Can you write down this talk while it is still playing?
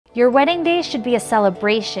Your wedding day should be a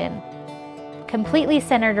celebration, completely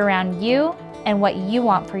centered around you and what you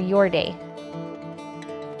want for your day.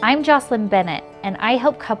 I'm Jocilyn Bennett, and I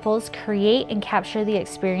help couples create and capture the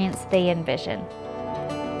experience they envision.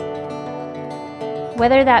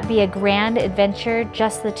 Whether that be a grand adventure,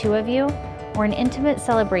 just the two of you, or an intimate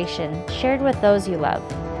celebration shared with those you love.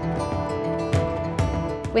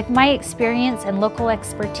 With my experience and local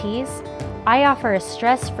expertise, I offer a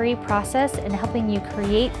stress-free process in helping you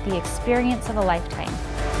create the experience of a lifetime.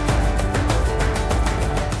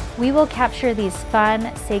 We will capture these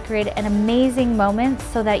fun, sacred, and amazing moments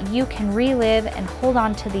so that you can relive and hold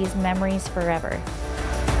on to these memories forever.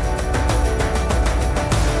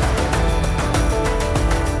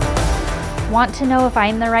 Want to know if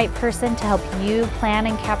I'm the right person to help you plan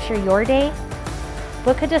and capture your day?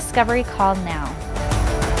 Book a discovery call now.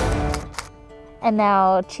 And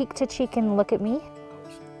now cheek to cheek and look at me.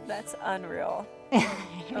 That's unreal.